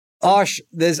Osh,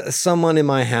 there's someone in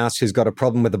my house who's got a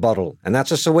problem with the bottle, and that's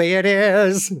just the way it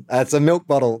is. That's a milk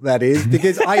bottle, that is,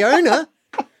 because Iona,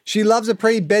 she loves a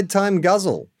pre-bedtime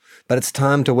guzzle, but it's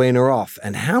time to wean her off.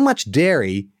 And how much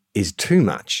dairy is too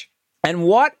much? And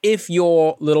what if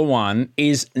your little one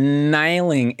is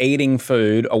nailing eating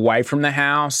food away from the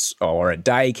house or at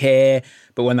daycare,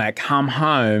 but when they come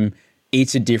home,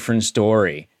 it's a different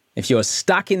story? If you're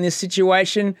stuck in this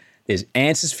situation, there's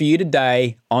answers for you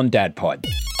today on Dad Pod.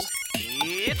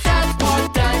 It's Dad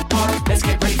Pod, Dad Pod. Let's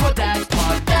get ready for Dad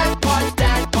Pod, Dad Pod,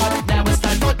 Dad Pod. Now it's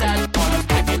time for Dad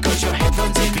Pod. Have you got your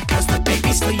headphones in because the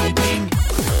baby's sleeping?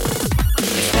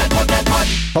 It's Dad Pod, Dad Pod.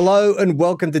 Hello and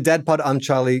welcome to Dad Pod. I'm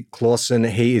Charlie Clausen.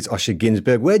 He is Osher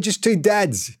Ginsberg. We're just two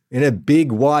dads in a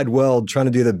big, wide world trying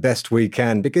to do the best we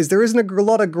can because there isn't a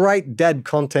lot of great dad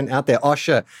content out there.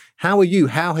 Osher, how are you?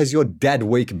 How has your dad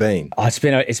week been? Oh, it's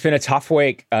been a tough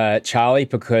week, Charlie,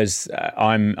 because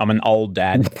I'm an old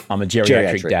dad. I'm a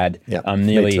geriatric dad. Yep, I'm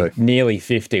me nearly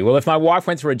 50. Well, if my wife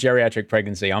went through a geriatric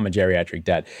pregnancy, I'm a geriatric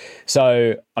dad.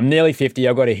 So I'm nearly 50.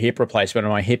 I've got a hip replacement,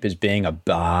 and my hip is being a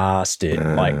bastard.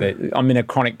 I'm in a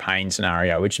chronic pain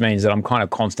scenario, which means that I'm kind of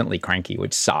constantly cranky,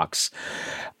 which sucks,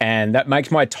 and that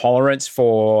makes my tolerance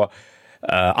for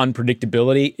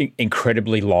unpredictability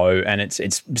incredibly low, and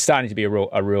it's starting to be a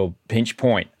real pinch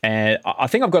point. And I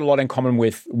think I've got a lot in common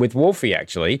with Wolfie,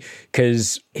 actually,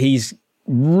 because he's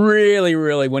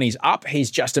really, when he's up, he's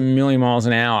just a million miles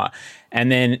an hour,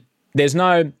 and then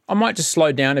I might just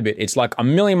slow down a bit. It's like a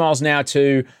million miles an hour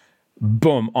to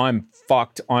boom, I'm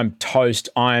fucked, I'm toast,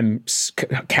 I'm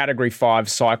category 5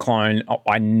 cyclone,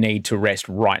 I need to rest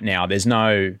right now. There's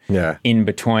no in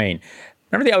between.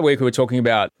 Remember the other week we were talking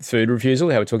about food refusal,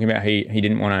 how we were talking about he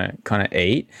didn't want to kind of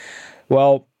eat?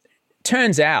 Well,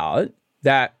 turns out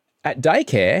that at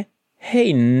daycare,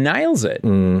 he nails it.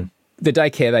 The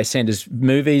daycare, they send us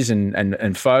movies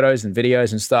and photos and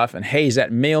videos and stuff, and he's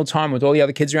at mealtime with all the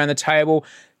other kids around the table,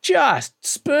 just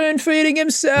spoon feeding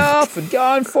himself and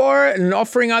going for it and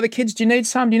offering other kids, do you need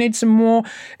some? Do you need some more?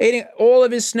 Eating all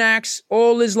of his snacks,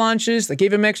 all his lunches. They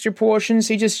give him extra portions.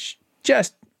 He just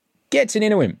gets it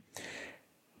into him.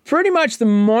 Pretty much the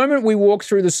moment we walk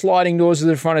through the sliding doors of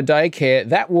the front of daycare,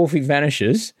 that Wolfie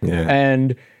vanishes. Yeah.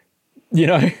 And,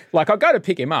 I go to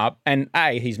pick him up and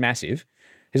he's massive.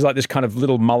 He's like this kind of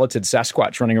little mulleted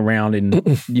Sasquatch running around in,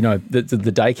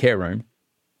 the daycare room.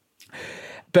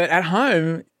 But at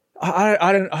home,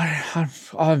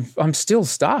 I'm still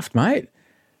stuffed, mate.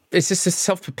 It's just a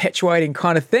self-perpetuating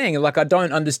kind of thing. Like, I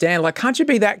don't understand. Like, can't you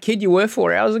be that kid you were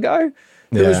 4 hours ago?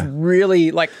 It was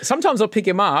really, sometimes I'll pick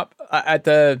him up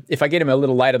if I get him a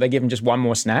little later, they give him just one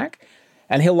more snack,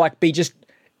 and he'll, be just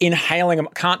inhaling them.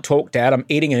 Can't talk, Dad. I'm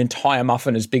eating an entire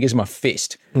muffin as big as my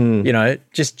fist,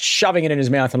 just shoving it in his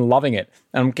mouth and loving it.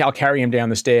 And I'll carry him down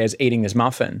the stairs eating this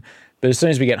muffin. But as soon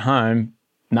as we get home,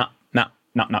 nah.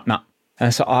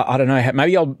 And so I don't know.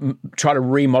 Maybe I'll try to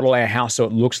remodel our house so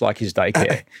it looks like his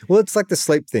daycare. Well, it's like the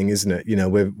sleep thing, isn't it?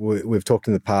 We've talked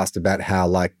in the past about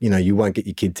how, you won't get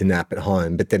your kid to nap at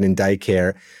home, but then in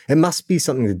daycare, it must be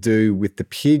something to do with the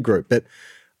peer group. But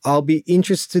I'll be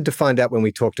interested to find out when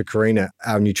we talk to Karina,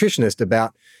 our nutritionist,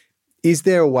 about is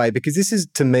there a way, because this is,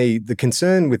 to me, the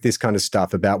concern with this kind of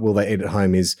stuff about will they eat at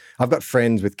home is I've got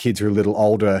friends with kids who are a little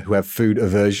older who have food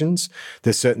aversions.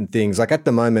 There's certain things, like at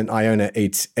the moment, Iona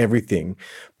eats everything,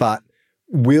 but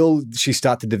will she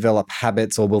start to develop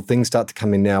habits, or will things start to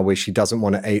come in now where she doesn't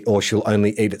want to eat, or she'll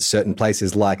only eat at certain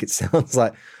places like it sounds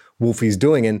like Wolfie's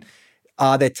doing? And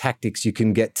are there tactics you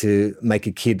can get to make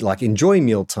a kid enjoy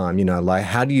mealtime?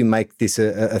 How do you make this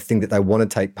a thing that they want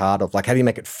to take part of? How do you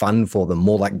make it fun for them,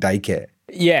 more like daycare?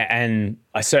 Yeah, and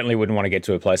I certainly wouldn't want to get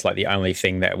to a place like the only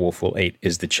thing that Wolf will eat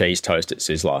is the cheese toast at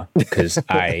Sizzler, because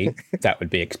A, that would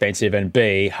be expensive, and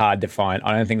B, hard to find.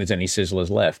 I don't think there's any Sizzlers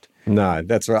left. No,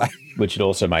 that's right. Which would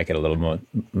also make it a little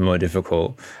more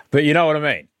difficult. But you know what I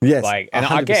mean? Yes, and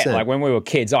 100%. I get, when we were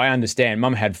kids, I understand.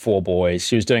 Mum had 4 boys.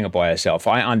 She was doing it by herself.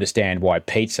 I understand why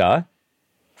pizza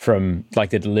from the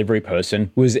delivery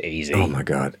person was easy. Oh my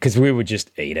God. Because we would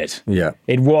just eat it. Yeah.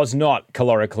 It was not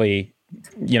calorically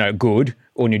good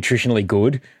or nutritionally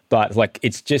good, but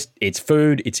it's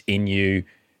food, it's in you.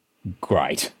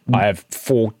 Great. I have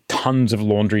 4 tons of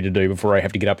laundry to do before I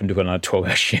have to get up and do another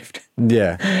 12-hour shift.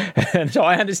 Yeah. And so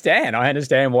I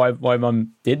understand why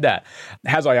Mum did that.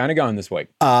 How's Iona going this week?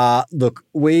 Look,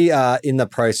 we are in the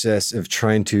process of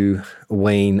trying to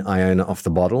wean Iona off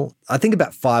the bottle. I think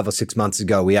about 5 or 6 months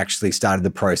ago, we actually started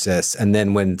the process. And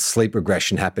then when sleep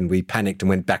regression happened, we panicked and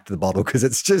went back to the bottle because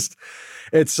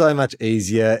it's so much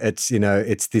easier.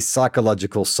 It's this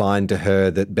psychological sign to her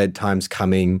that bedtime's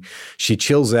coming. She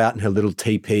chills out in her little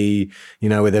teepee,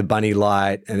 with her bunny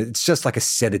light, and it's just like a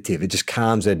sedative. It just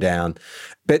calms her down.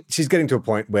 But she's getting to a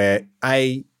point where,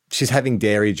 she's having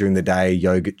dairy during the day,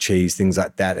 yogurt, cheese, things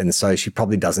like that. And so she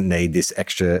probably doesn't need this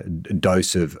extra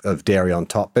dose of dairy on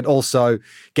top, but also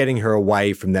getting her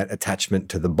away from that attachment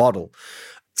to the bottle.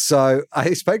 So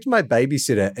I spoke to my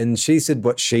babysitter, and she said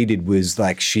what she did was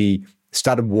she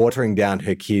started watering down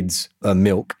her kids'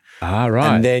 milk. Ah,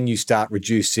 right. And then you start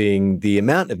reducing the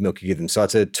amount of milk you give them. So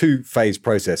it's a 2-phase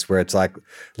process where it's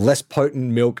less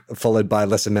potent milk followed by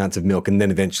less amounts of milk. And then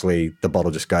eventually the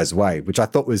bottle just goes away, which I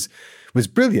thought was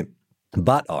brilliant.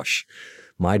 But Osh,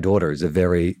 my daughter is a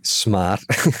very smart,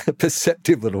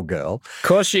 perceptive little girl. Of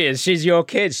course she is. She's your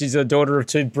kid. She's the daughter of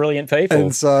 2 brilliant people.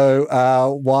 And so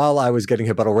while I was getting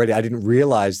her bottle ready, I didn't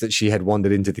realize that she had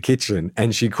wandered into the kitchen,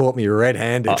 and she caught me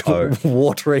red-handed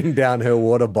watering down her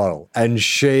water bottle. And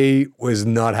she was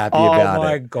not happy about it. Oh,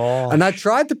 my God. And I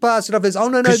tried to pass it off as,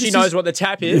 no. Because she knows what the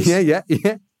tap is. Yeah.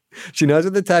 She knows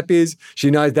what the tap is.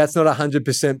 She knows that's not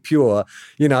 100% pure.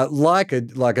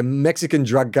 Like a Mexican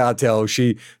drug cartel,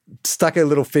 she stuck her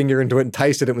little finger into it and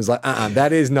tasted it and was like,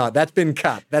 that is not. That's been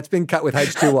cut. That's been cut with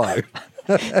H2O.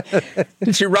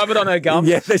 Did she rub it on her gums?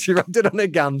 Yeah, she rubbed it on her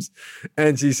gums.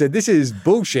 And she said, this is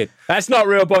bullshit. That's not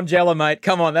real Bonjela, mate.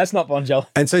 Come on, that's not Bonjela.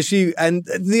 And so and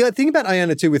the thing about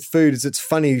Iona too with food is it's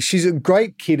funny. She's a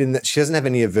great kid in that she doesn't have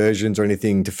any aversions or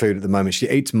anything to food at the moment. She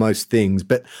eats most things.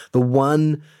 But the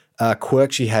one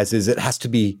quirk she has is it has to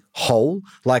be whole.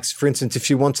 Like, for instance, if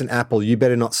she wants an apple, you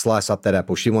better not slice up that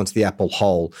apple. She wants the apple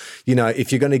whole.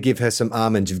 If you're going to give her some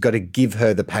almonds, you've got to give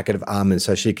her the packet of almonds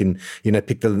so she can,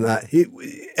 pick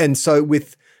the. And so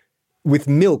with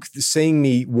milk, seeing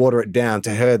me water it down,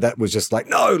 to her, that was just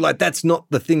no, that's not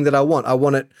the thing that I want. I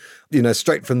want it,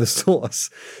 straight from the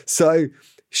source. So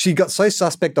she got so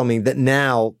suspect on me that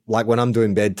now, when I'm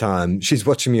doing bedtime, she's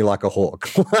watching me like a hawk.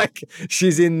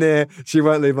 She's in there. She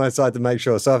won't leave my side to make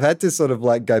sure. So I've had to sort of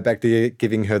go back to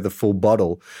giving her the full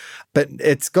bottle. But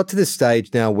it's got to this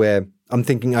stage now where I'm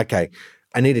thinking, okay,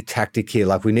 I need a tactic here.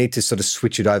 We need to sort of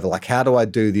switch it over. How do I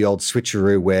do the old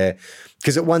switcheroo where,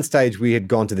 because at one stage we had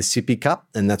gone to the sippy cup,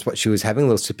 and that's what she was having, a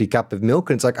little sippy cup of milk.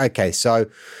 And it's okay, so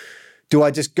do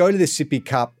I just go to the sippy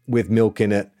cup with milk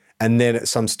in it, and then at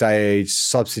some stage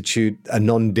substitute a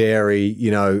non-dairy,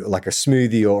 like a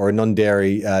smoothie or a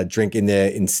non-dairy drink in there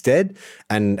instead,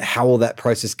 and how will that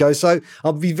process go? So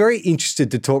I'll be very interested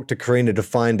to talk to Karina to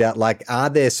find out, are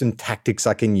there some tactics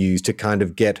I can use to kind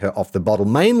of get her off the bottle?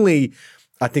 Mainly,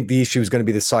 I think the issue is going to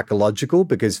be the psychological,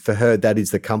 because for her, that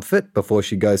is the comfort before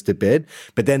she goes to bed.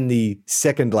 But then the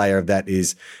second layer of that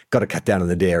is got to cut down on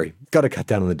the dairy.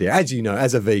 As you know,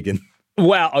 as a vegan.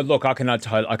 Well, look, I can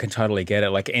totally get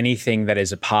it. Anything that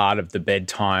is a part of the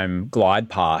bedtime glide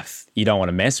path, you don't want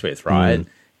to mess with, right?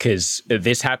 Because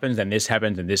this happens, and this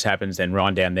happens, and this happens, then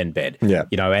wind down, then bed. Yeah.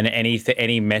 And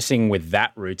any messing with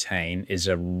that routine is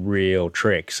a real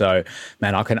trick. So,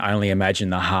 man, I can only imagine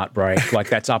the heartbreak.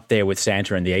 That's up there with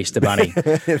Santa and the Easter Bunny.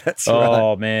 That's right.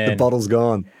 Oh, man. The bottle's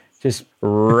gone. Just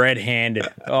red-handed.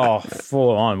 Oh,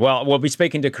 full on. Well, we'll be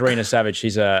speaking to Karina Savage.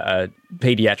 She's a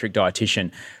pediatric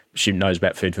dietitian. She knows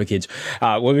about food for kids.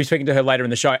 We'll be speaking to her later in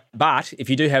the show. But if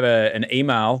you do have an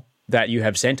email that you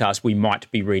have sent us, we might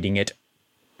be reading it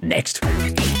next.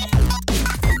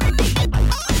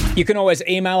 You can always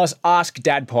email us,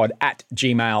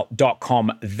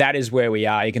 askdadpod@gmail.com. That is where we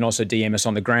are. You can also DM us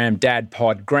on the gram,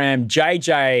 dadpodgram.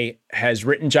 JJ has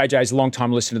written. JJ's a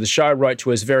long-time listener to the show, wrote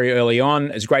to us very early on.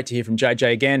 It's great to hear from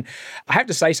JJ again. I have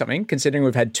to say something, considering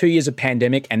we've had 2 years of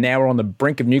pandemic and now we're on the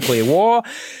brink of nuclear war.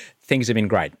 Things have been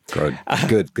great. Good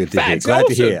to hear. Glad awesome.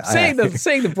 to hear.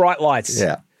 Seeing the bright lights.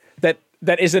 Yeah.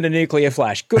 That isn't a nuclear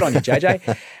flash. Good on you,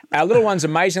 JJ. Our little one's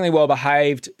amazingly well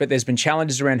behaved, but there's been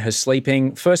challenges around her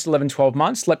sleeping. First 11, 12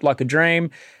 months, slept like a dream.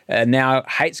 Now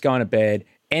hates going to bed,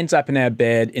 ends up in our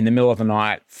bed in the middle of the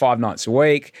night, 5 nights a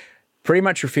week. Pretty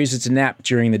much refuses to nap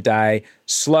during the day.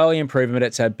 Slowly improving, but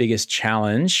it's our biggest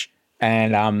challenge.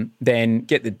 And then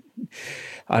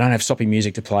I don't have soppy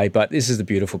music to play, but this is the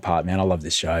beautiful part, man. I love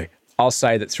this show. I'll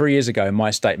say that 3 years ago, my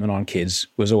statement on kids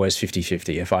was always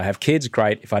 50-50. If I have kids,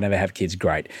 great. If I never have kids,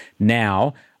 great.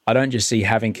 Now, I don't just see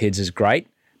having kids as great,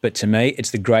 but to me, it's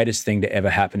the greatest thing to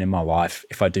ever happen in my life.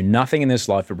 If I do nothing in this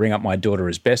life but bring up my daughter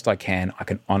as best I can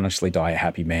honestly die a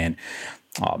happy man.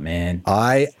 Oh, man.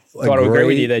 I agree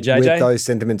with you there, JJ. With those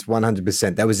sentiments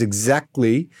 100%. That was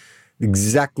exactly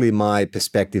Exactly my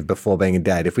perspective before being a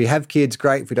dad. If we have kids,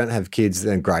 great. If we don't have kids,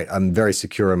 then great. I'm very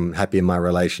secure and happy in my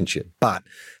relationship. But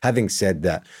having said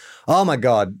that, oh my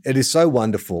God, it is so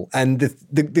wonderful. And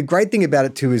the great thing about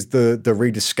it too is the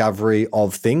rediscovery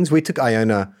of things. We took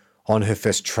Iona on her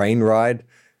first train ride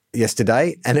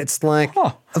yesterday, and it's like,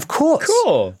 of course,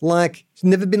 cool. Like, she's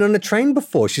never been on a train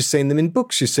before. She's seen them in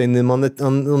books. She's seen them on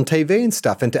TV and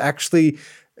stuff. And to actually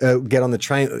get on the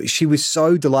train, she was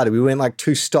so delighted. We went like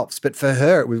 2 stops, but for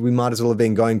her, we might as well have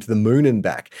been going to the moon and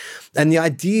back. And the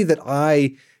idea that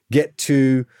I get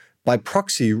to, by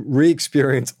proxy,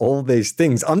 re-experience all these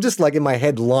things, I'm just like in my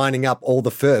head lining up all the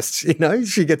firsts,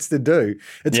 she gets to do.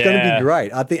 It's going to be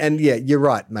great. I think, and yeah, you're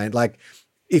right, mate. Like,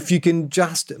 if you can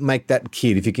just make that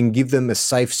kid, if you can give them a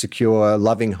safe, secure,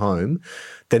 loving home,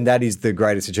 then that is the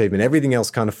greatest achievement. Everything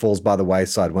else kind of falls by the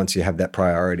wayside once you have that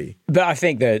priority. But I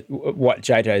think that what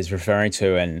JJ is referring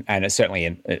to, and it's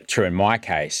certainly true in my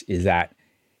case, is that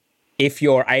if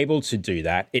you're able to do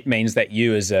that, it means that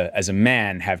you as a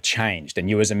man have changed,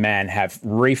 and you as a man have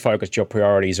refocused your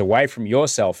priorities away from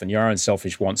yourself and your own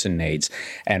selfish wants and needs,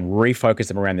 and refocus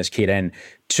them around this kid. And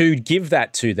to give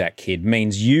that to that kid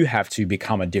means you have to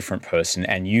become a different person,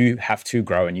 and you have to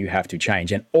grow, and you have to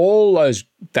change. And all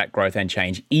that growth and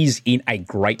change is in a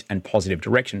great and positive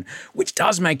direction, which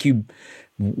does make you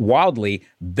wildly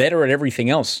better at everything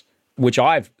else, which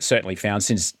I've certainly found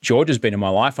since Georgia's been in my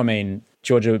life. I mean,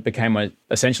 Georgia became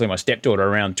essentially my stepdaughter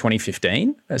around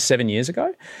 2015, 7 years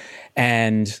ago.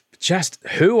 And just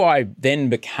who I then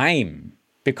became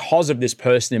because of this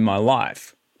person in my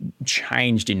life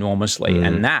changed enormously.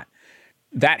 And that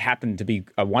happened to be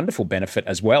a wonderful benefit,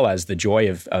 as well as the joy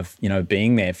of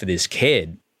being there for this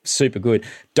kid. Super good.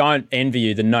 Don't envy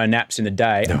you the no naps in the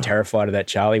day. I'm terrified of that,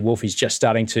 Charlie. Wolfie's just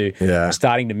starting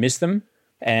to miss them.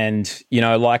 And,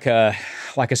 like a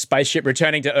spaceship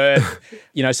returning to Earth,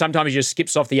 sometimes he just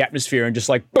skips off the atmosphere and just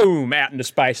like, boom, out into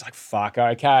space. Like, fuck,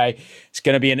 okay. It's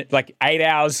going to be in like 8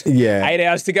 hours. Yeah. 8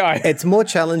 hours to go. It's more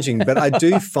challenging, but I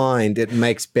do find it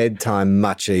makes bedtime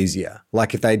much easier.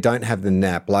 Like if they don't have the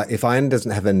nap, like if Ian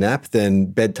doesn't have a nap, then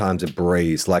bedtime's a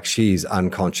breeze. Like she's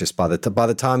unconscious by the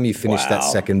time you finish that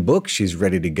second book, she's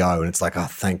ready to go. And it's like, oh,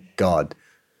 thank God.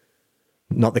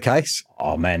 Not the case?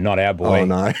 Oh, man, not our boy. Oh,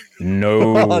 no.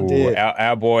 No.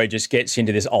 Our boy just gets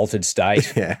into this altered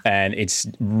state. And it's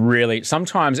really,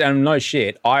 sometimes, and no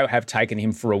shit, I have taken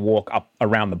him for a walk up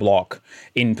around the block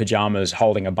in pajamas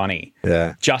holding a bunny.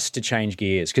 Just to change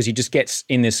gears, because he just gets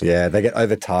in this. Yeah, they get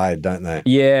overtired, don't they?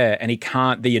 Yeah, and he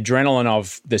can't, the adrenaline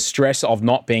of the stress of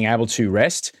not being able to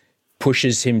rest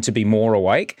pushes him to be more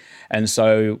awake. And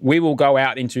so we will go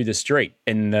out into the street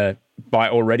by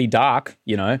already dark,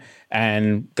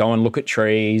 and go and look at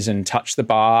trees and touch the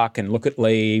bark and look at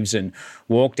leaves and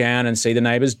walk down and see the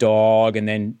neighbour's dog, and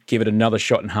then give it another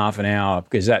shot in half an hour,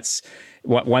 because that's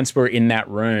once we're in that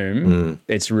room,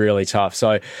 it's really tough.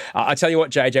 So I tell you what,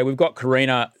 JJ, we've got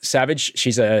Karina Savage.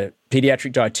 She's a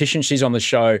pediatric dietitian. She's on the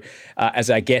show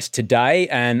as our guest today.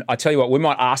 And I tell you what, we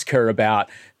might ask her about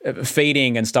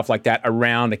feeding and stuff like that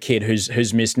around a kid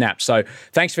who's missed naps. So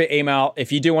thanks for your email.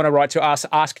 If you do want to write to us,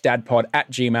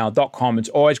 askdadpod@gmail.com. It's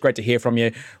always great to hear from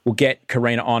you. We'll get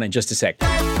Karina on in just a sec.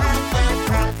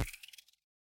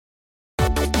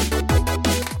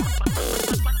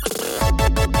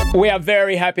 We are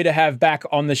very happy to have back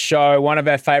on the show one of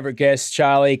our favourite guests,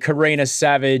 Charlie, Karina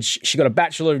Savage. She got a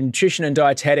Bachelor of Nutrition and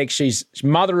Dietetics. She's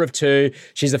mother of 2.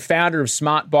 She's the founder of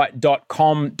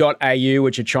smartbite.com.au,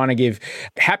 which are trying to give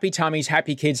happy tummies,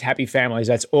 happy kids, happy families.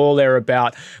 That's all they're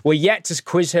about. We're yet to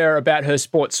quiz her about her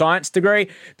sports science degree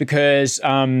because,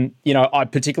 I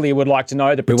particularly would like to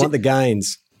know we want the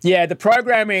gains. Yeah, the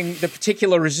programming, the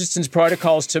particular resistance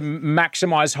protocols to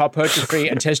maximize hypertrophy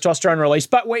and testosterone release.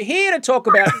 But we're here to talk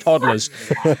about toddlers.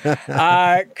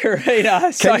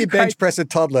 Karina. Can you bench press a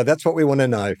toddler? That's what we want to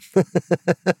know.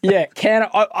 Yeah,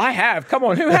 I have. Come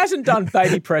on, who hasn't done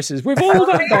baby presses? We've all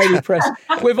done baby presses.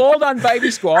 We've all done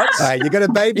baby squats. Hey, you got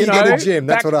a baby, you get a gym.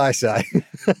 That's what I say.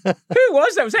 Who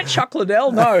was that? Was that Chuck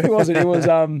Liddell? No, who was it? It was,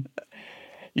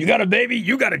 you got a baby,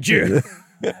 you got a gym.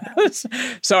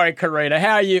 Sorry, Karina.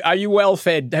 How are you? Are you well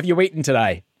fed? Have you eaten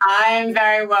today? I am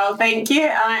very well, thank you.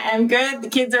 I am good. The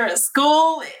kids are at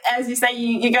school. As you say,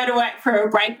 you go to work for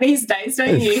a break these days,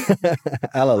 don't you?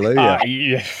 Hallelujah.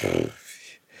 Yeah.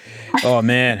 Oh,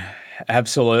 man.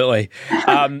 Absolutely.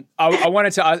 I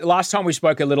wanted to, last time we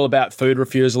spoke a little about food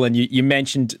refusal, and you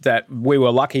mentioned that we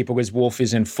were lucky because Wolf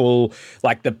is in full,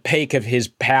 like the peak of his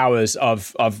powers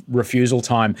of refusal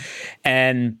time.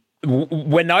 And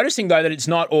We're noticing, though, that it's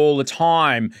not all the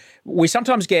time. We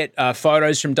sometimes get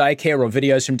photos from daycare or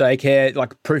videos from daycare,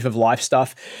 like proof of life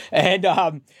stuff. And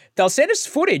they'll send us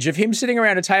footage of him sitting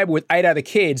around a table with 8 other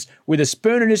kids with a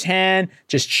spoon in his hand,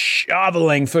 just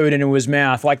shoveling food into his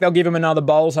mouth. Like they'll give him another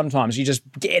bowl sometimes. You're just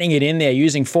getting it in there,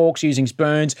 using forks, using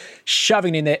spoons,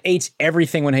 shoving it in there, eats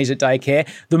everything when he's at daycare.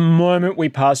 The moment we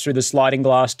pass through the sliding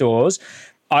glass doors,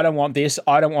 I don't want this,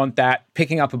 I don't want that,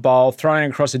 picking up a bowl, throwing it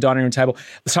across the dining room table.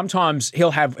 Sometimes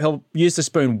he'll use the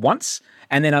spoon once,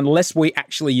 and then unless we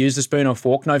actually use the spoon or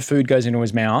fork, no food goes into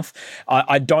his mouth.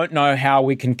 I don't know how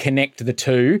we can connect the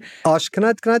two. Osh, can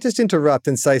I just interrupt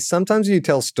and say, sometimes you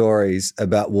tell stories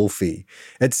about Wolfie,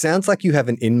 it sounds like you have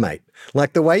an inmate.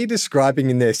 Like the way you're describing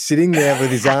him there, sitting there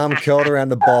with his arm curled around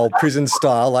the bowl, prison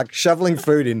style, like shoveling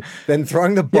food in, then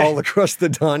throwing the bowl across the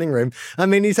dining room. I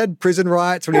mean, he's had prison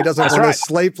riots when he doesn't want to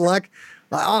sleep. Like,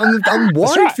 I'm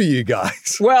worried for you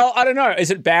guys. Well, I don't know.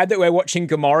 Is it bad that we're watching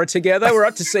Gomorrah together? We're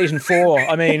up to season 4.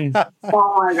 I mean...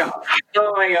 Oh, my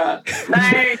God.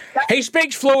 No. He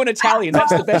speaks fluent Italian.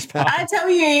 That's the best part. I tell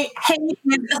you,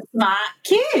 he's a smart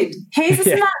kid. He's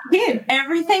a smart kid.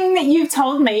 Everything that you've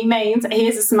told me means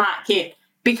he's a smart kid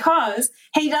because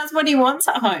he does what he wants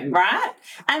at home, right?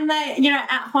 And they,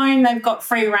 at home they've got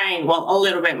free reign, well, a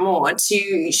little bit more,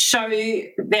 to show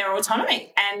their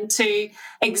autonomy and to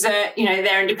exert,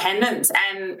 their independence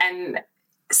and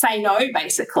say no,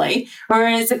 basically.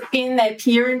 Whereas in their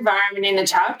peer environment in a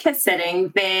childcare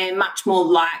setting, they're much more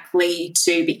likely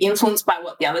to be influenced by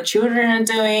what the other children are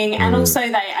doing. And also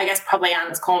they, I guess, probably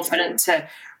aren't as confident to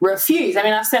refuse. I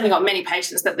mean, I've certainly got many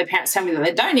patients that the parents tell me that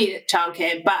they don't eat at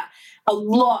childcare, but a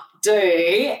lot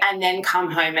do and then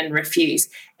come home and refuse,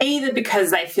 either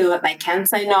because they feel that they can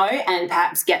say no and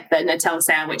perhaps get the Nutella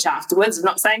sandwich afterwards. I'm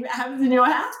not saying that happens in your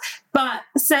house, but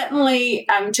certainly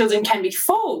children can be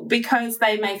fooled because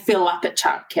they may fill up at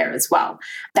childcare as well.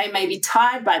 They may be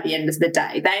tired by the end of the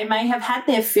day. They may have had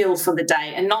their fill for the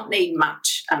day and not need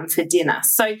much for dinner.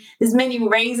 So there's many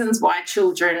reasons why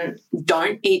children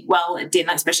don't eat well at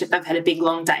dinner, especially if they've had a big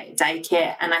long day at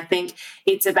daycare. And I think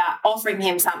it's about offering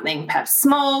him something perhaps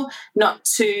small, not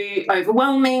too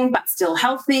overwhelming, but still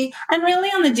healthy. And really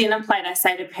on the dinner plate, I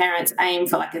say to parents, aim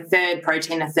for like a third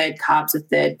protein, a third carbs, a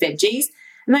third veggies.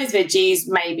 And those veggies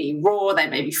may be raw, they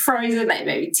may be frozen, they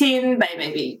may be tinned, they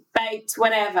may be baked,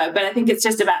 whatever. But I think it's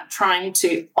just about trying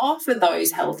to offer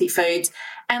those healthy foods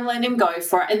and let him go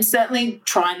for it. And certainly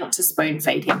try not to spoon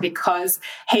feed him because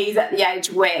he's at the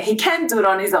age where he can do it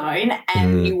on his own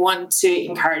and you want to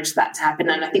encourage that to happen.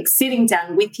 And I think sitting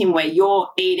down with him where you're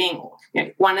eating,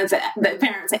 one of the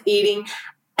parents are eating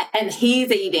and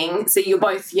he's eating, so you're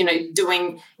both,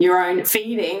 doing your own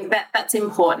feeding, that's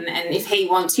important. And if he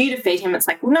wants you to feed him, it's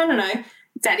like, well, no,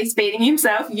 Daddy's feeding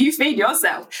himself, you feed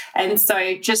yourself. And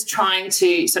so just trying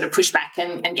to sort of push back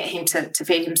and get him to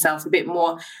feed himself a bit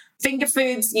more. Finger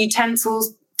foods,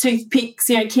 utensils, toothpicks,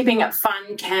 keeping it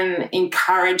fun can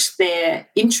encourage their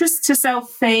interest to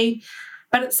self-feed.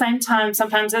 But at the same time,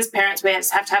 sometimes as parents, we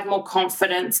have to have more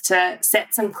confidence to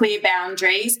set some clear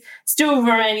boundaries, still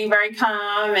remaining very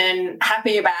calm and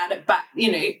happy about it, but,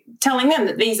 telling them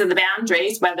that these are the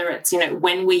boundaries, whether it's,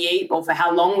 when we eat or for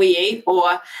how long we eat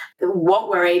or what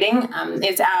we're eating.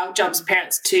 It's our job as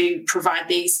parents to provide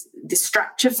this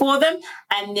structure for them.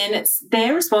 And then it's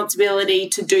their responsibility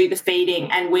to do the feeding,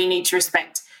 and we need to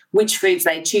respect which foods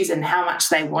they choose and how much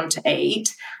they want to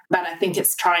eat. But I think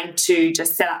it's trying to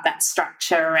just set up that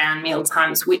structure around meal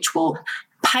times, which will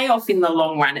pay off in the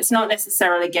long run. It's not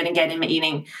necessarily going to get him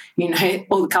eating,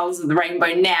 all the colours of the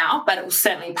rainbow now, but it will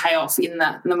certainly pay off in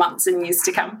the months and years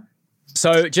to come.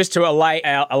 So just to allay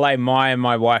my and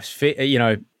my wife's,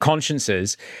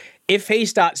 consciences, if he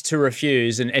starts to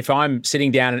refuse, and if I'm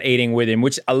sitting down and eating with him,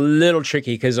 which is a little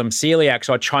tricky because I'm celiac,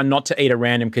 so I try not to eat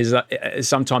around him because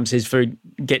sometimes his food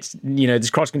gets, there's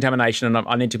cross-contamination and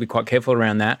I need to be quite careful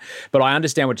around that. But I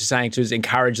understand what you're saying to is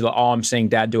encourage I'm seeing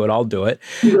Dad do it, I'll do it.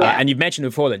 Yeah. And you've mentioned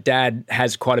before that Dad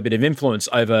has quite a bit of influence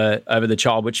over the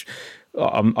child, which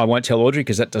I won't tell Audrey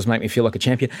because that does make me feel like a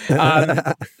champion.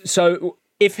 So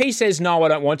if he says, no, I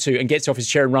don't want to, and gets off his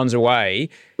chair and runs away,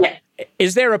 yeah.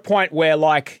 Is there a point where,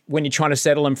 like, when you're trying to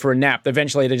settle him for a nap,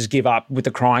 eventually they just give up with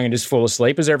the crying and just fall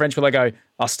asleep? Is there eventually they go,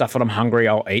 I'll stuff it, I'm hungry,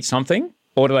 I'll eat something?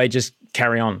 Or do they just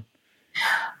carry on?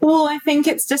 Well, I think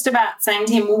it's just about saying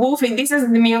to him, well, Wolfie, this is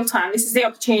the meal time. This is the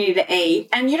opportunity to eat.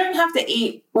 And you don't have to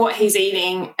eat what he's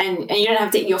eating and you don't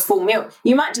have to eat your full meal.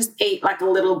 You might just eat like a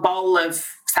little bowl of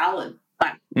salad.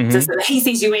 Just that he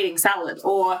sees you eating salad,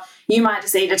 or you might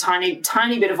just eat a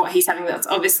tiny bit of what he's having that's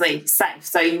obviously safe,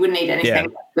 so you wouldn't eat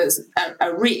anything that's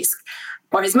a risk,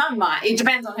 or his mum might. It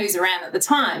depends on who's around at the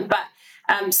time, but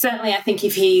Certainly, I think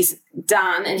if he's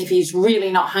done and if he's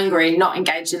really not hungry, not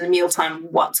engaged in the mealtime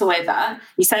whatsoever,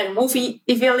 you say to him, Wolfie,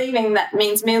 if you're leaving, that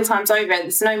means mealtime's over.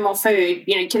 There's no more food.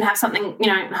 You can have something,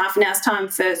 half an hour's time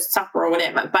for supper or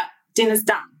whatever, but dinner's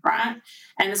done, right?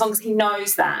 And as long as he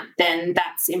knows that, then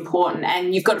that's important.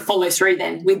 And you've got to follow through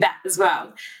then with that as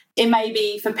well. It may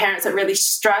be for parents that really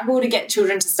struggle to get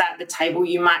children to start at the table,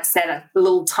 you might set a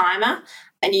little timer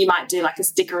and you might do like a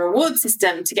sticker reward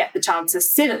system to get the child to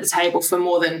sit at the table for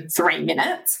more than 3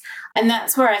 minutes. And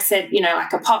that's where I said,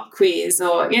 like a pop quiz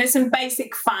or, some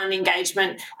basic fun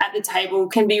engagement at the table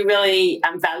can be really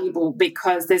valuable,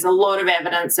 because there's a lot of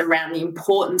evidence around the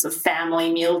importance of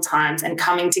family meal times and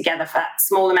coming together for that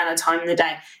small amount of time in the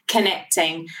day,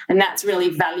 connecting, and that's really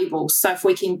valuable. So if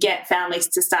we can get families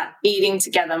to start eating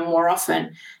together more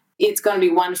often, it's going to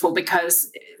be wonderful,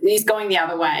 because it's going the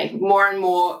other way more and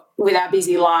more with our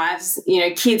busy lives.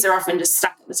 Kids are often just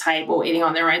stuck at the table eating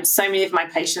on their own. So many of my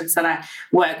patients that I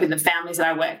work with, the families that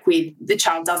I work with, the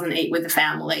child doesn't eat with the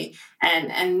family,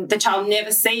 and the child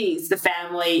never sees the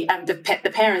family and the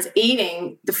parents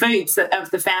eating the foods of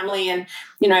the family. And,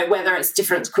 whether it's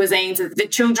different cuisines, the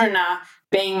children are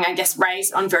being, I guess,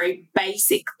 raised on very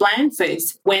basic, bland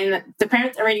foods when the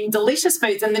parents are eating delicious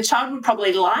foods, and the child would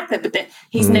probably like it, but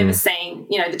he's never seeing,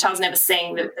 the child's never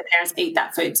seeing the parents eat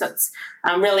that food. So it's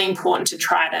really important to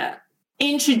try to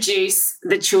introduce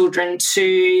the children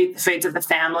to the foods of the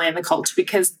family and the culture,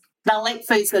 because they'll eat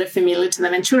foods that are familiar to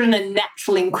them, and children are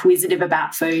naturally inquisitive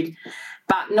about food,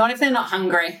 but not if they're not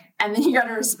hungry. And then you've got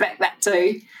to respect that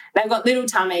too. They've got little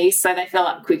tummies, so they fill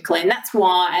up quickly. And that's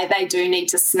why they do need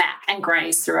to snack and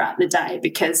graze throughout the day,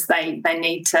 because they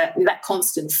need that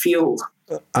constant fuel.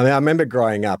 I remember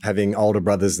growing up having older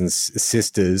brothers and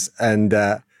sisters, and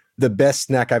the best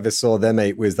snack I ever saw them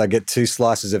eat was they get 2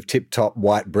 slices of tip-top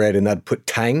white bread, and they'd put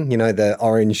tang, the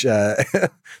orange, the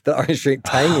orange drink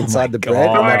tang inside the bread,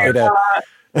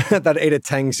 and they'd eat a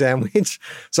tang sandwich.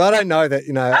 So I don't know that,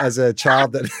 as a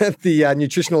child, that the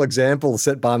nutritional example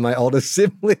set by my older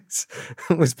siblings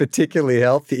was particularly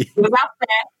healthy.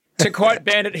 To quote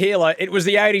Bandit Healer, it was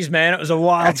the 80s, man. It was a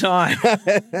wild time.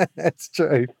 That's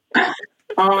true. Oh,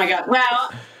 my God.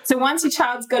 Well, so once your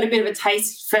child's got a bit of a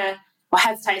taste for, or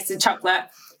has tasted chocolate,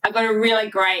 I've got a really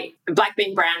great black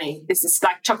bean brownie. This is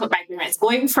like chocolate baked bean. It's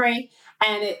gluten-free.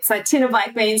 And it's a tin of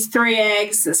black beans, 3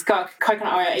 eggs. It's got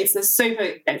coconut oil.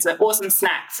 It's an awesome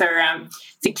snack for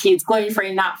kids,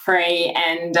 gluten-free, nut-free,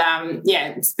 and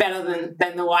it's better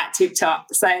than the white tip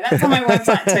top. So that's on my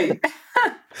website too.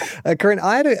 Corinne,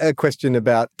 I had a question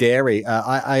about dairy.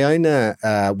 I own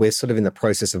we're sort of in the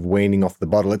process of weaning off the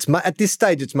bottle. At this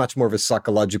stage, it's much more of a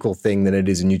psychological thing than it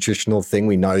is a nutritional thing.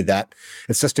 We know that.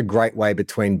 It's just a great way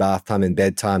between bath time and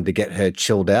bedtime to get her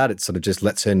chilled out. It sort of just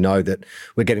lets her know that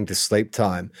we're getting to sleep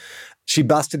time. She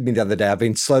busted me the other day. I've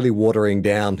been slowly watering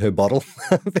down her bottle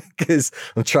because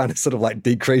I'm trying to sort of like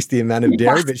decrease the amount of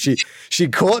dairy, but she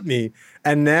caught me,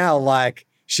 and now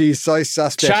she's so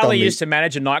suspect. Charlie used to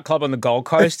manage a nightclub on the Gold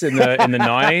Coast in the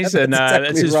 90s, and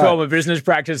that's his form of business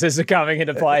practices are coming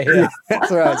into play here.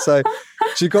 That's right. So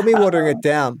she got me watering it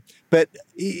down. But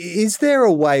is there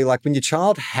a way, when your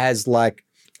child has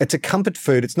it's a comfort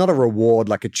food, it's not a reward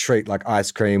like a treat like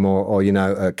ice cream or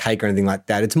a cake or anything like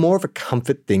that. It's more of a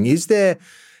comfort thing. Is there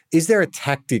a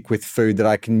tactic with food that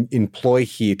I can employ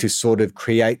here to sort of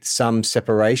create some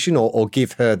separation or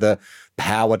give her the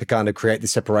power to kind of create the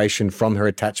separation from her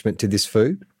attachment to this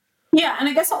food? Yeah, and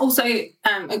I guess also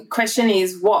a question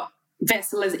is what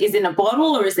vessel is in a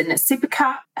bottle or is it in a sipper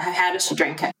cup? How does she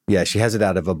drink it? Yeah, she has it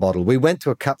out of a bottle. We went to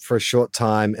a cup for a short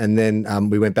time and then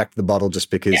we went back to the bottle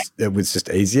just because it was just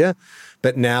easier.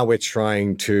 But now we're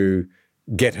trying to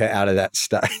get her out of that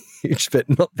stage, but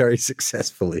not very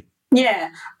successfully.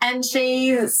 Yeah, and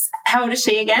how old is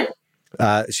she again?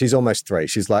 She's almost 3.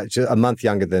 She's a month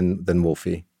younger than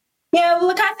Wolfie. Yeah,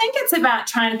 look, I think it's about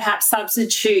trying to perhaps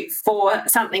substitute for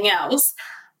something else.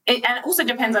 And it also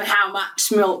depends on how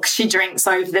much milk she drinks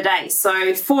over the day.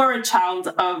 So for a child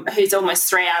who's almost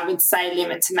 3, I would say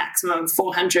limit to maximum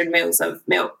 400 mils of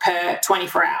milk per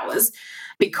 24 hours,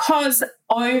 because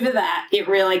over that, it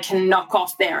really can knock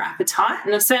off their appetite.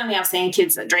 And certainly I've seen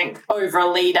kids that drink over a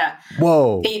litre.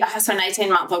 Whoa. I saw an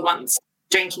 18-month-old once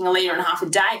drinking 1.5 litres a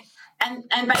day.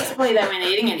 And basically they weren't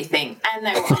eating anything and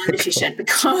they were iron deficient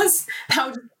because they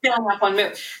were just filling up on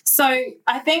milk. So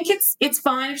I think it's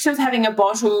fine if she was having a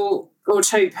bottle or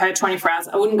 2 per 24 hours.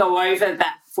 I wouldn't go over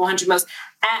that 400 mils.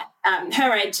 At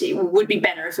her age, it would be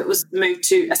better if it was moved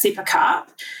to a sipper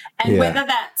cup. And whether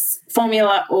that's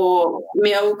formula or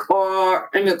milk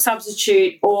or a milk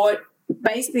substitute or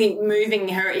basically moving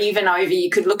her even over,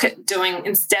 you could look at doing,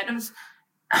 instead of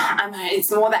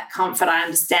it's more that comfort. I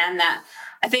understand that.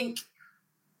 I think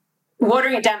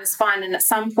watering it down is fine, and at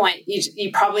some point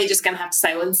you're probably just going to have to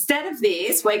say, well, instead of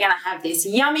this, we're going to have this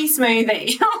yummy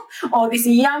smoothie or this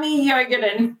yummy yogurt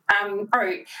and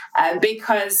fruit,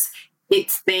 because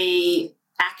it's the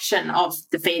action of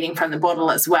the feeding from the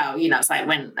bottle as well. You know, it's like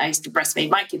when I used to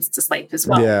breastfeed my kids to sleep as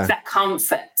well. Yeah. It's that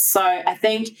comfort. So I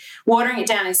think watering it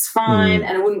down is fine,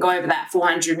 and it wouldn't go over that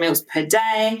 400 mils per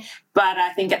day. But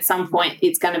I think at some point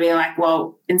it's going to be like,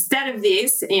 well, instead of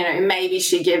this, you know, maybe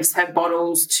she gives her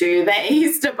bottles to the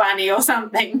Easter Bunny or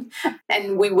something,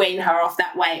 and we wean her off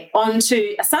that way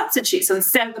onto a substitute. So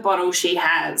instead of the bottle, she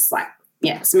has like,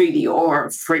 smoothie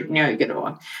or fruit and yogurt,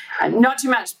 or not too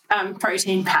much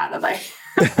protein powder though.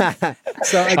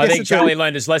 So I think Charlie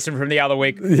learned his lesson from the other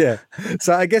week. Yeah.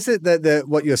 So I guess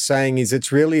what you're saying is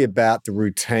it's really about the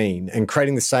routine and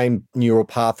creating the same neural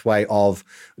pathway of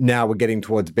now we're getting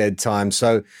towards bedtime.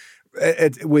 So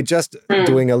we're just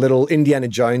doing a little Indiana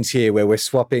Jones here where we're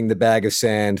swapping the bag of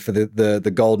sand for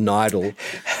the golden idol.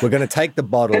 We're going to take the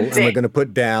bottle and we're going to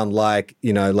put down like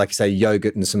you say,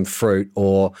 yogurt and some fruit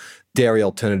or dairy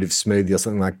alternative smoothie or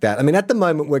something like that. I mean, at the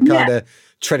moment, we're kind of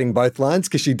treading both lines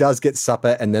because she does get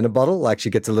supper and then a bottle. Like she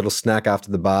gets a little snack after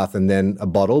the bath and then a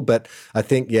bottle. But I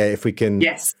think, if we can...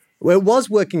 Yes. Well, it was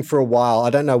working for a while.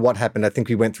 I don't know what happened. I think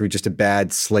we went through just a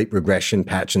bad sleep regression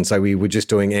patch. And so we were just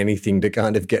doing anything to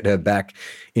kind of get her back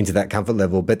into that comfort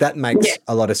level. But that makes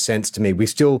a lot of sense to me. We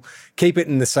still keep it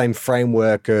in the same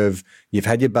framework of you've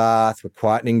had your bath, we're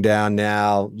quietening down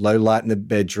now, low light in the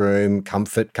bedroom,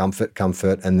 comfort,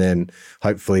 and then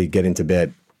hopefully get into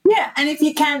bed. Yeah, and if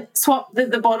you can swap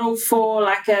the bottle for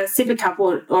like a sippy cup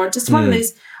or just one of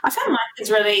these, I found my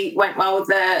kids really went well with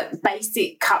the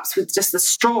basic cups with just the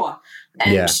straw.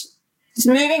 And just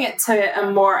moving it to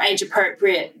a more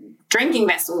age-appropriate drinking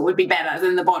vessel would be better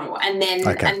than the bottle. And then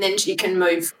you can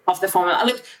move off the formula.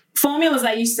 Look, formulas,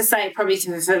 I used to say probably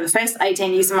for the first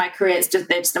 18 years of my career,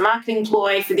 they're just a marketing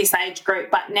ploy for this age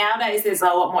group. But nowadays there's a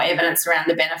lot more evidence around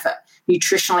the benefit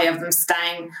nutritionally of them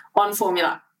staying on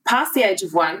formula past the age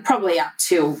of 1, probably up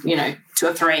till, 2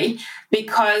 or 3,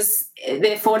 because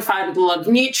they're fortified with a lot of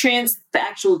nutrients.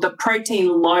 The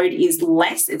protein load is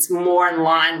less. It's more in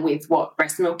line with what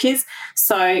breast milk is.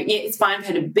 So, it's fine for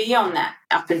her to be on that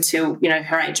up until,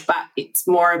 her age, but it's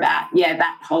more about,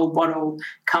 that whole bottle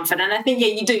comfort. And I think,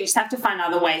 you do. You just have to find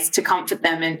other ways to comfort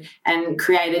them and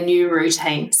create a new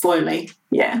routine slowly.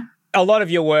 Yeah. A lot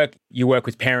of your work, you work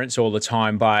with parents all the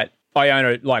time, but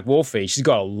Iona, like Wolfie, she's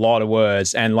got a lot of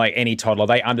words, and like any toddler,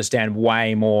 they understand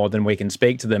way more than we can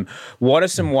speak to them. What are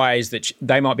some ways that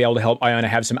they might be able to help Iona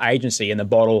have some agency in the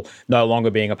bottle no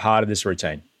longer being a part of this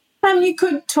routine? You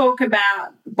could talk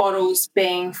about bottles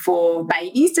being for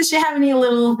babies. Does she have any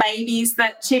little babies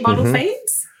that she bottle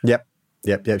feeds? Yep.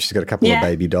 She's got a couple of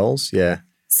baby dolls. Yeah.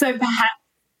 So perhaps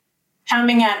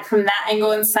coming at it from that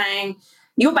angle and saying,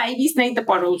 your babies need the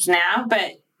bottles now,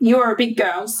 but you're a big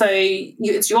girl, so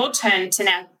it's your turn to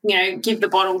now, give the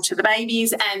bottle to the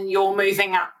babies, and you're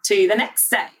moving up to the next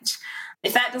stage.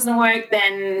 If that doesn't work,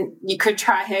 then you could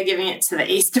try her giving it to the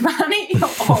Easter Bunny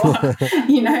or,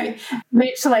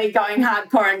 literally going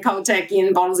hardcore and cold turkey and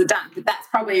the bottles are done. But that's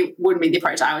probably wouldn't be the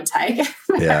approach I would take.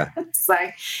 Yeah. So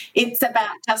it's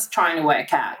about just trying to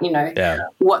work out,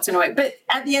 what's going to work. But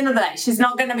at the end of the day, she's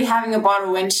not going to be having a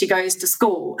bottle when she goes to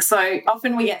school. So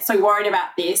often we get so worried about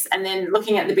this, and then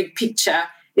looking at the big picture,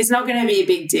 it's not going to be a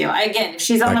big deal. Again, if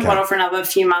she's on the bottle for another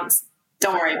few months,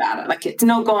 don't worry about it. Like, it's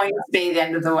not going to be the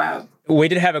end of the world. We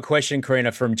did have a question,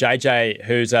 Karina, from JJ,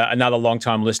 who's another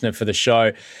long-time listener for the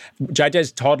show.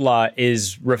 JJ's toddler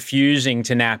is refusing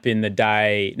to nap in the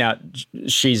day. Now,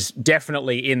 she's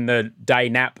definitely in the day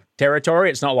nap territory.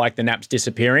 It's not like the nap's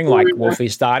disappearing, like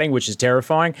Wolfie's starting, which is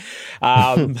terrifying.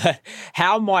 But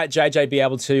how might JJ be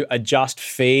able to adjust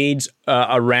feeds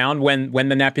around when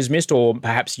the nap is missed, or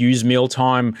perhaps use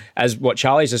mealtime, as what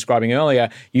Charlie's describing earlier,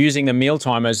 using the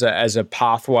mealtime as a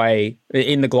pathway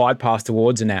in the glide path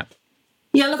towards a nap?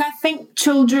 Yeah, look, I think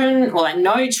I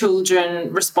know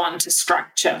children respond to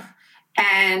structure.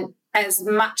 And as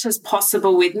much as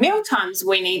possible with mealtimes,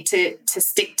 we need to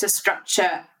stick to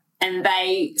structure, and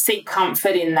they seek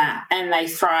comfort in that and they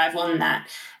thrive on that.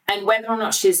 And whether or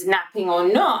not she's napping or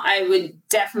not, I would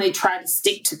definitely try to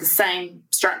stick to the same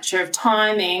structure of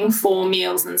timing for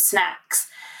meals and snacks.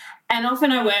 And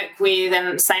often I work with,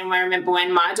 and the same way I remember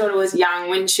when my daughter was young,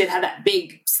 when she'd had that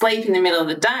big sleep in the middle of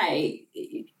the day,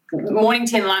 morning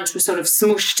tea and lunch were sort of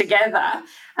smooshed together.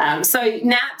 So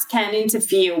naps can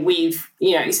interfere with,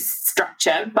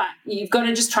 structure, but you've got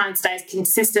to just try and stay as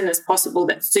consistent as possible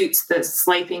that suits the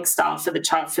sleeping style for the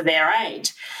child for their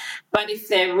age. But if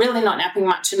they're really not napping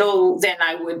much at all, then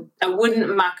I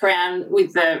wouldn't muck around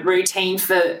with the routine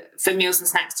for meals and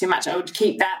snacks too much. I would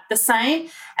keep that the same.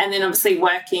 And then obviously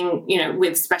working,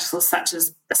 with specialists such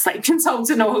as a sleep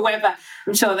consultant or whoever,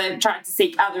 I'm sure they're trying to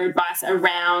seek other advice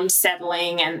around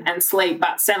settling and sleep.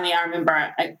 But certainly I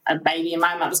remember a baby in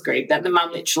my mother's group that the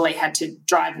mum literally had to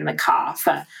drive in the car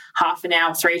for half an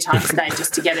hour 3 times a day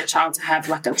just to get a child to have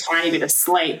like a tiny bit of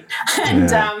sleep.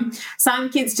 And some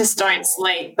kids just don't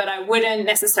sleep, but I wouldn't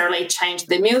necessarily change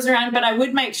the meals around, but I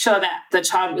would make sure that the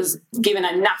child was given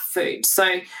enough food.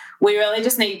 So we really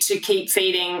just need to keep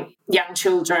feeding young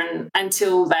children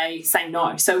until they say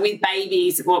no. So with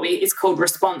babies, it's called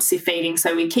responsive feeding.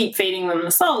 So we keep feeding them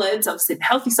the solids, obviously the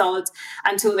healthy solids,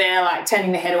 until they're like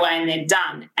turning their head away and they're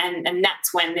done. And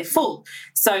that's when they're full.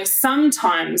 So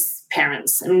sometimes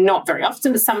parents, and not very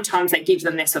often, but sometimes they give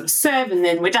them their sort of serve and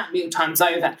then we're done, meal time's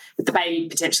over, but the baby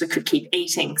potentially could keep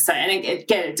eating. So, and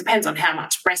again, it depends on how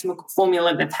much breast milk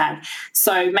formula they've had.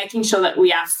 So making sure that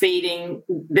we are feeding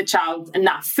the child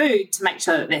enough food to make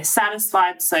sure that they're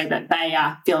satisfied so that they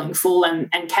are feeling full and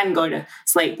can go to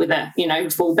sleep with a,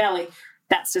 full belly.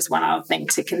 That's just one other thing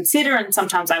to consider. And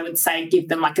sometimes I would say give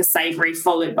them like a savoury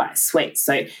followed by a sweet.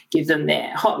 So give them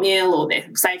their hot meal or their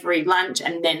savoury lunch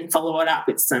and then follow it up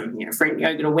with some fruit and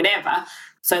yogurt or whatever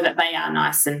so that they are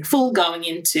nice and full going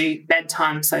into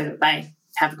bedtime so that they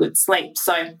have good sleep.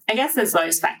 So I guess there's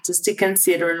those factors to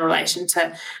consider in relation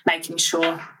to making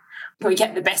sure we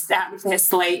get the best out of their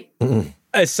sleep. Mm-hmm.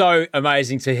 It's so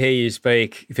amazing to hear you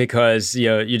speak because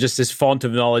you're just this font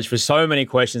of knowledge for so many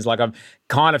questions. Like I've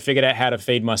kind of figured out how to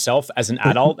feed myself as an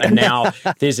adult, and now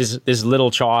there's this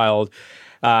little child.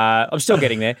 I'm still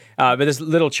getting there, but this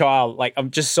little child, like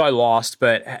I'm just so lost.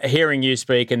 But hearing you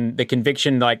speak and the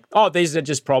conviction, like, oh, these are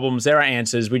just problems. There are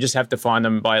answers. We just have to find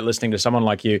them by listening to someone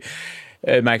like you.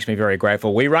 It makes me very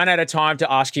grateful. We run out of time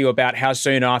to ask you about how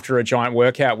soon after a giant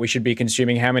workout we should be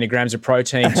consuming how many grams of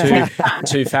protein,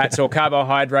 two fats or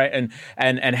carbohydrate,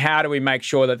 and how do we make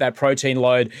sure that protein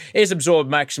load is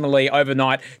absorbed maximally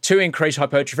overnight to increase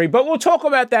hypertrophy. But we'll talk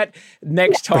about that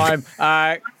next time.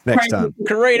 Next time.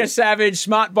 Karina Savage,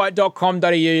 smartbite.com.au.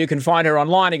 You can find her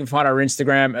online. You can find her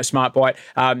Instagram, smartbite.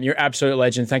 You're an absolute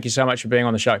legend. Thank you so much for being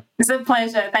on the show. It's a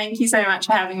pleasure. Thank you so much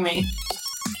for having me.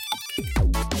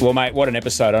 Well, mate, what an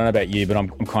episode. I don't know about you, but I'm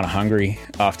kind of hungry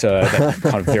after that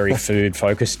kind of very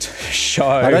food-focused show.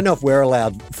 I don't know if we're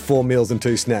allowed 4 meals and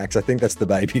 2 snacks. I think that's the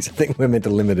babies. I think we're meant to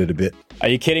limit it a bit. Are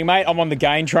you kidding, mate? I'm on the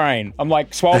gain train. I'm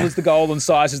like, swole is the goal and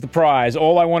size is the prize.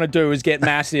 All I want to do is get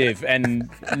massive. And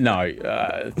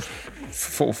no,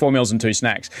 4 meals and 2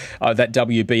 snacks. That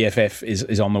WBFF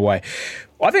is on the way.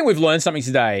 I think we've learned something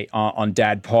today on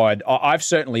Dad Pod. I've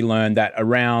certainly learned that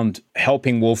around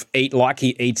helping Wolf eat like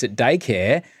he eats at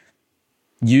daycare,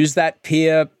 use that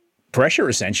peer pressure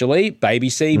essentially. Baby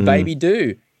see, baby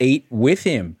do. Eat with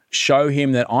him. Show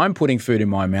him that I'm putting food in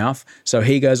my mouth. So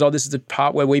he goes, oh, this is the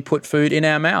part where we put food in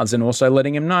our mouths, and also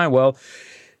letting him know, well,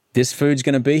 this food's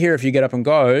going to be here if you get up and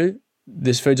go.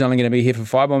 This food's only going to be here for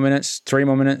 5 more minutes, 3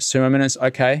 more minutes, 2 more minutes.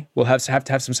 Okay, we'll have to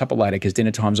have some supper later because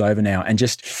dinner time's over now, and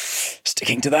just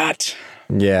sticking to that.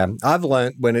 Yeah, I've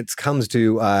learnt when it comes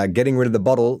to getting rid of the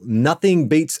bottle, nothing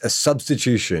beats a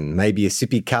substitution. Maybe a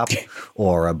sippy cup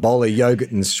or a bowl of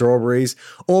yogurt and strawberries,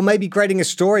 or maybe creating a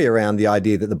story around the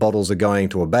idea that the bottles are going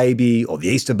to a baby or the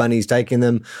Easter Bunny's taking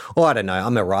them. Or I don't know,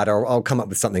 I'm a writer. I'll come up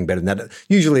with something better than that.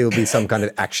 Usually it'll be some kind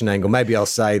of action angle. Maybe I'll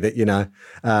say that,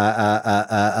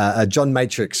 John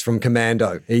Matrix from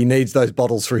Commando, he needs those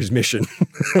bottles for his mission.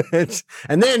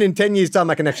 And then in 10 years' time,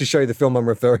 I can actually show you the film I'm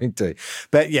referring to.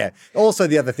 But yeah, also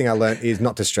the other thing I learned is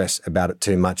not to stress about it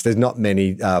too much. There's not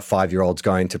many 5-year-olds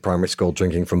going to primary school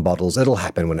drinking from bottles. It'll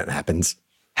happen when it happens.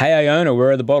 Hey, Iona, where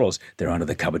are the bottles? They're under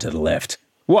the cupboard to the left.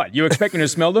 What, you expect me to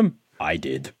smell them? I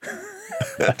did.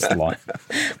 That's the line.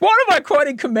 What am I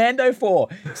quoting Commando for?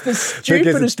 It's the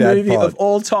stupidest movie of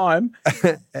all time.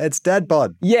 It's Dad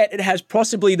Bod. Yet it has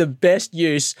possibly the best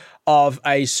use of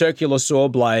a circular saw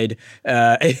blade.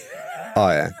 Oh,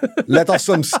 yeah. Let off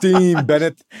some steam,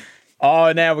 Bennett.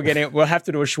 Oh, now we'll have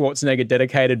to do a Schwarzenegger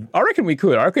dedicated. I reckon we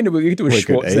could. We could do a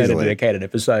Schwarzenegger dedicated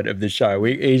episode of the show.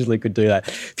 We easily could do that.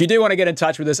 If you do want to get in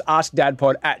touch with us,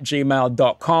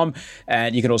 askdadpod@gmail.com.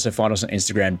 And you can also find us on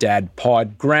Instagram,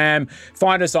 dadpodgram.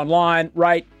 Find us online,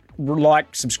 rate,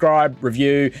 like, subscribe,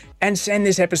 review, and send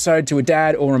this episode to a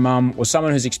dad or a mum or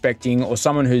someone who's expecting or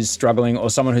someone who's struggling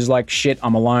or someone who's like, shit,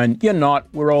 I'm alone. You're not.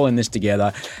 We're all in this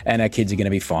together and our kids are going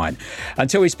to be fine.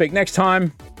 Until we speak next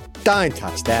time, don't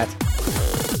touch that.